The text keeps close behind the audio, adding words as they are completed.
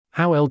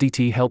How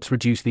LDT Helps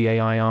Reduce the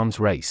AI Arms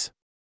Race.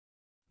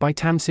 By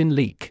Tamsin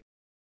Leake.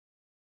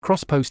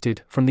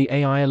 Cross-posted from the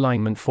AI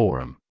Alignment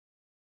Forum.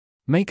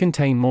 May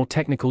contain more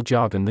technical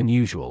jargon than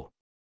usual.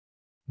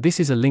 This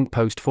is a link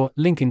post for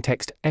link in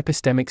text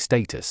epistemic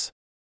status.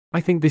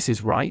 I think this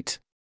is right.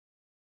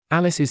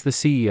 Alice is the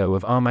CEO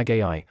of Armag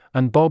AI,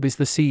 and Bob is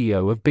the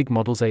CEO of Big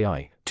Models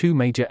AI, two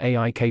major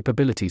AI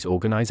capabilities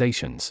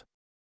organizations.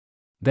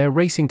 They're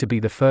racing to be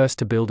the first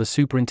to build a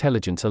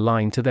superintelligence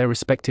aligned to their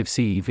respective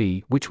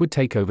CEV, which would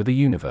take over the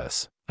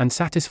universe and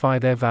satisfy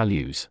their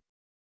values.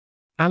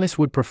 Alice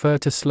would prefer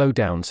to slow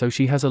down so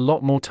she has a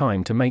lot more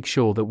time to make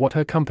sure that what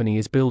her company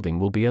is building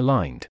will be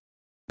aligned.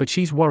 But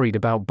she's worried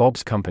about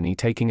Bob's company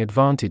taking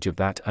advantage of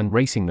that and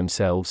racing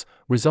themselves,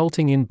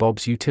 resulting in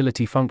Bob's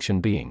utility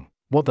function being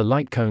what the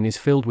light cone is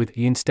filled with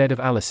instead of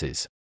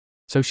Alice's.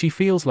 So she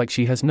feels like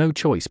she has no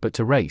choice but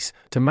to race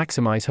to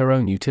maximize her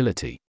own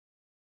utility.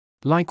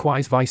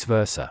 Likewise, vice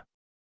versa.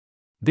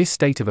 This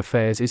state of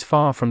affairs is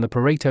far from the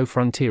Pareto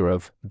frontier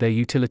of their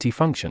utility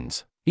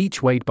functions,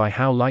 each weighed by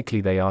how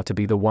likely they are to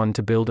be the one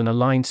to build an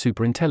aligned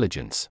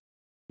superintelligence.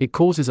 It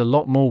causes a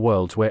lot more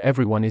worlds where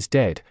everyone is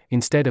dead,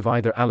 instead of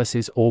either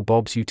Alice's or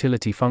Bob's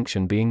utility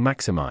function being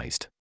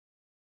maximized.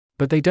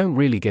 But they don't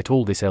really get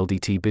all this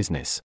LDT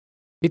business.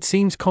 It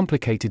seems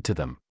complicated to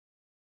them.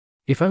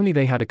 If only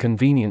they had a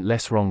convenient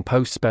less wrong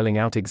post spelling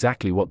out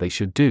exactly what they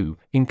should do,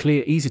 in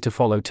clear, easy to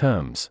follow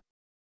terms.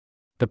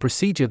 The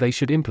procedure they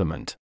should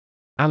implement.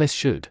 Alice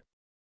should.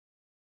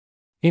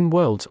 In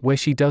worlds where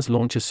she does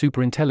launch a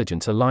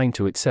superintelligence aligned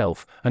to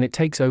itself, and it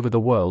takes over the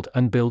world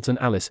and builds an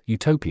Alice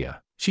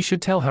utopia, she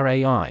should tell her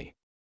AI.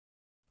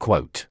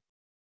 Quote.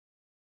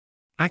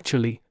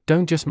 Actually,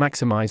 don't just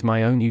maximize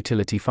my own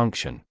utility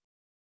function.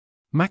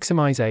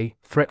 Maximize a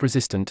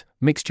threat-resistant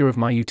mixture of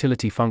my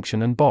utility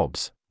function and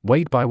Bob's,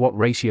 weighed by what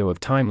ratio of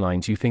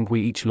timelines you think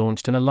we each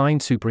launched an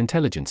aligned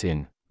superintelligence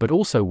in, but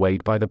also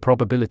weighed by the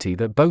probability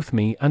that both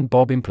me and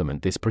Bob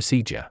implement this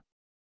procedure.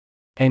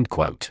 End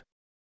quote.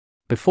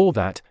 Before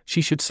that,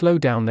 she should slow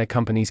down their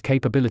company's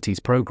capabilities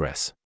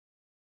progress.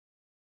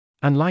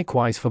 And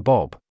likewise for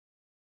Bob.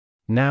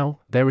 Now,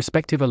 their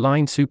respective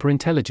aligned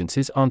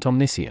superintelligences aren't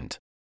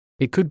omniscient.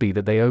 It could be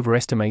that they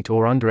overestimate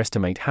or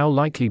underestimate how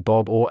likely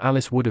Bob or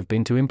Alice would have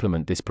been to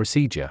implement this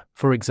procedure,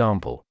 for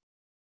example.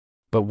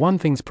 But one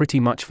thing's pretty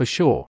much for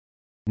sure.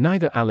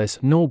 Neither Alice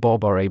nor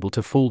Bob are able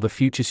to fool the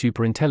future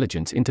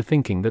superintelligence into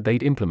thinking that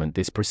they'd implement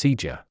this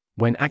procedure,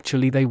 when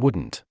actually they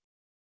wouldn't.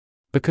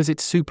 Because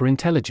it's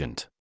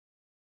superintelligent.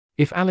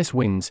 If Alice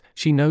wins,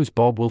 she knows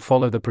Bob will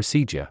follow the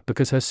procedure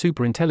because her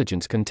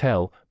superintelligence can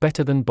tell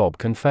better than Bob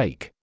can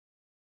fake.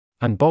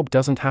 And Bob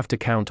doesn't have to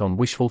count on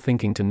wishful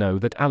thinking to know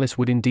that Alice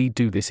would indeed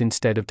do this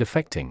instead of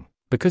defecting,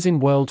 because in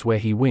worlds where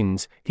he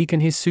wins, he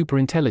can his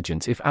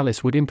superintelligence if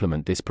Alice would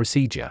implement this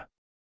procedure.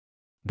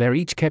 They're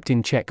each kept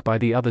in check by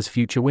the other's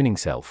future winning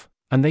self,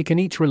 and they can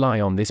each rely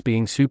on this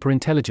being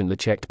superintelligently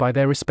checked by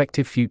their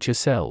respective future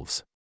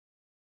selves.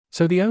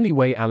 So the only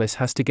way Alice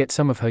has to get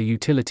some of her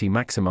utility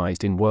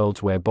maximized in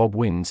worlds where Bob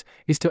wins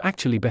is to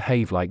actually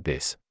behave like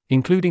this,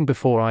 including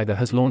before either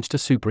has launched a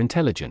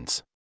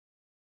superintelligence.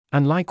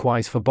 And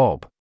likewise for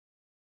Bob.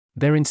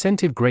 Their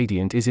incentive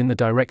gradient is in the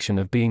direction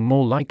of being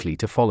more likely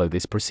to follow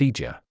this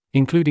procedure,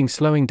 including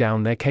slowing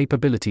down their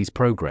capabilities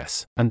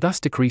progress, and thus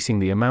decreasing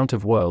the amount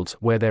of worlds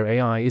where their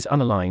AI is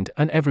unaligned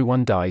and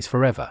everyone dies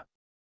forever.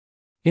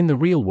 In the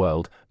real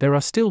world, there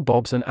are still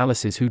Bobs and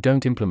Alices who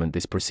don't implement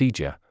this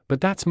procedure,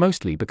 but that's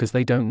mostly because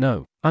they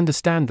don't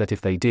understand that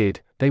if they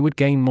did, they would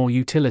gain more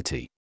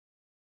utility.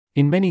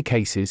 In many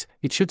cases,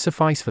 it should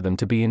suffice for them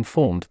to be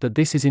informed that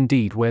this is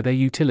indeed where their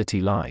utility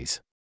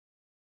lies.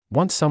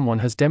 Once someone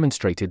has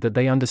demonstrated that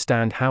they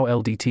understand how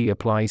LDT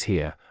applies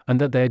here, and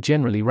that they're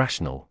generally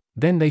rational,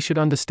 then they should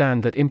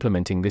understand that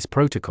implementing this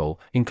protocol,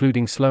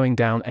 including slowing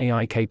down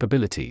AI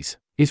capabilities,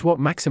 is what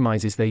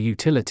maximizes their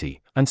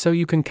utility, and so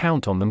you can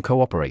count on them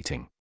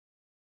cooperating.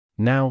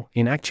 Now,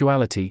 in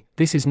actuality,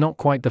 this is not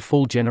quite the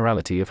full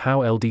generality of how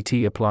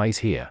LDT applies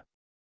here.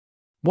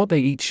 What they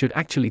each should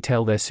actually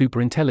tell their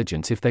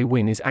superintelligence if they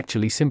win is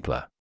actually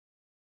simpler.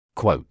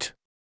 Quote.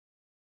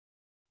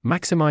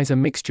 Maximize a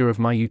mixture of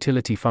my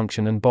utility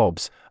function and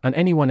Bob's, and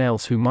anyone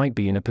else who might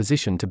be in a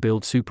position to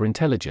build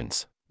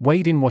superintelligence,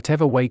 weighed in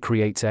whatever way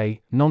creates a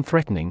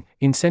non-threatening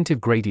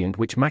incentive gradient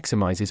which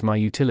maximizes my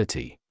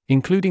utility,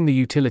 including the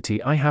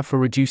utility I have for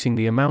reducing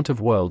the amount of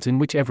worlds in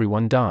which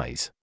everyone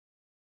dies.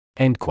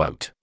 End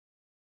quote.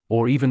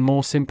 Or even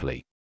more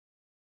simply.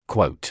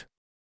 Quote.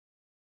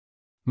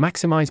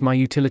 Maximize my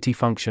utility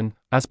function,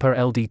 as per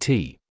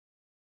LDT.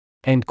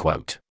 End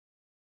quote.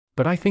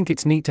 But I think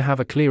it's neat to have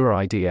a clearer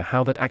idea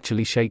how that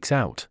actually shakes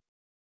out.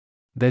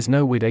 There's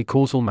no weird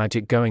causal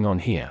magic going on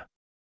here.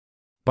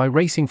 By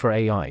racing for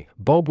AI,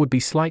 Bob would be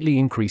slightly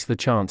increase the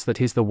chance that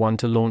he's the one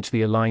to launch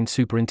the aligned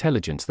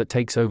superintelligence that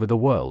takes over the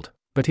world,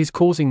 but he's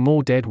causing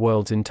more dead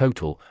worlds in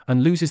total,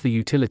 and loses the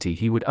utility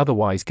he would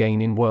otherwise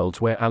gain in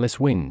worlds where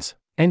Alice wins,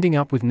 ending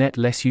up with net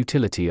less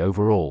utility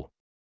overall.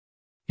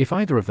 If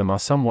either of them are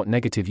somewhat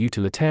negative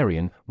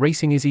utilitarian,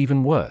 racing is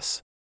even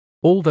worse.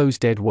 All those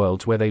dead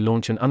worlds where they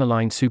launch an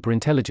unaligned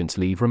superintelligence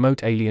leave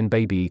remote alien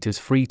baby eaters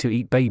free to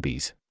eat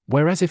babies,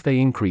 whereas if they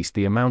increase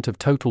the amount of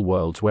total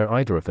worlds where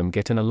either of them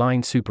get an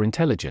aligned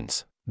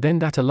superintelligence, then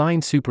that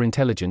aligned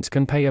superintelligence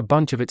can pay a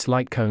bunch of its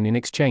light cone in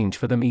exchange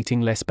for them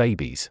eating less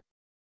babies.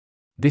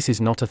 This is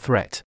not a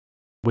threat.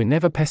 We're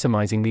never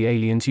pessimizing the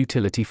aliens'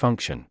 utility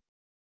function.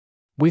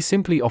 We're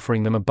simply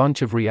offering them a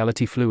bunch of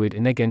reality fluid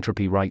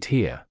negentropy right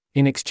here,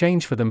 in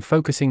exchange for them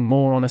focusing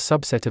more on a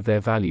subset of their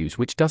values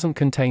which doesn't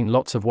contain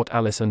lots of what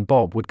Alice and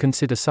Bob would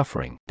consider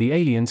suffering. The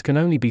aliens can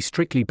only be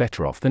strictly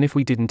better off than if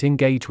we didn't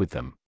engage with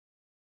them.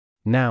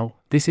 Now,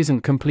 this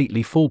isn't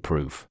completely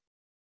foolproof.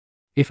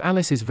 If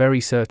Alice is very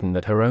certain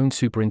that her own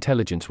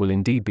superintelligence will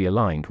indeed be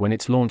aligned when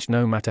it's launched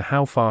no matter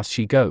how fast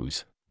she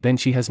goes, then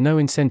she has no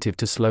incentive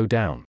to slow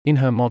down. In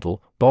her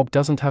model, Bob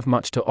doesn't have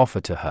much to offer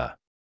to her.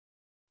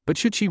 But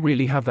should she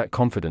really have that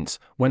confidence,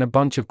 when a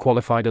bunch of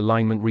qualified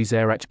alignment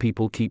research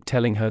people keep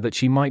telling her that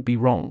she might be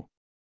wrong?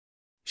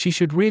 She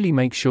should really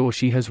make sure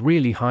she has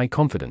really high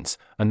confidence,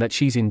 and that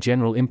she's in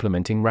general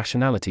implementing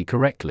rationality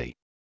correctly.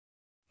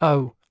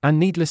 Oh, and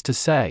needless to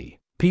say,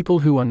 people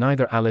who are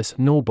neither Alice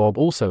nor Bob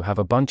also have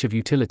a bunch of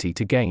utility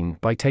to gain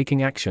by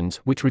taking actions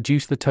which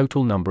reduce the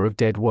total number of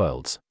dead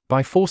worlds,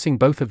 by forcing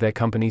both of their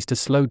companies to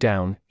slow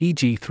down,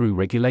 e.g. through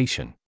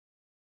regulation.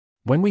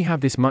 When we have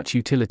this much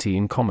utility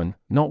in common,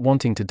 not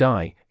wanting to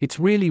die, it's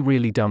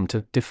really dumb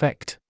to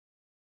defect.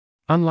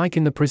 Unlike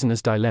in the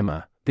prisoner's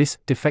dilemma, this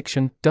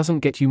defection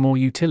doesn't get you more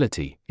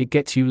utility, it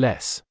gets you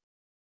less.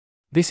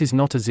 This is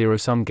not a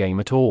zero-sum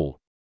game at all.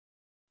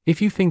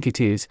 If you think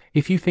it is,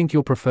 if you think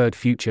your preferred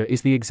future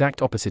is the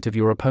exact opposite of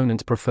your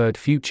opponent's preferred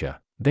future,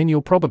 then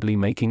you're probably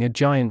making a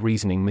giant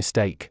reasoning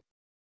mistake.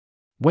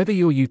 Whether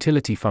your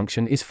utility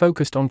function is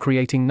focused on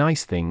creating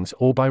nice things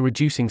or by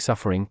reducing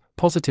suffering,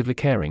 positively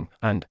caring,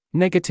 and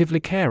negatively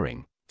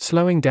caring,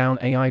 slowing down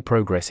AI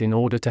progress in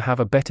order to have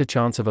a better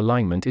chance of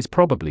alignment is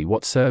probably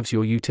what serves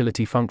your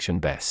utility function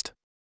best.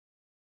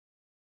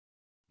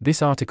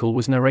 This article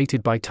was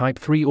narrated by Type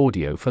 3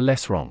 Audio for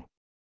Less Wrong.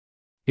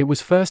 It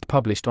was first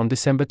published on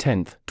December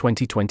 10,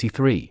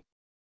 2023.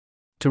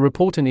 To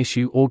report an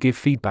issue or give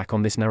feedback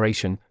on this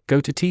narration,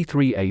 go to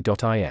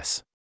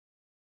t3a.is.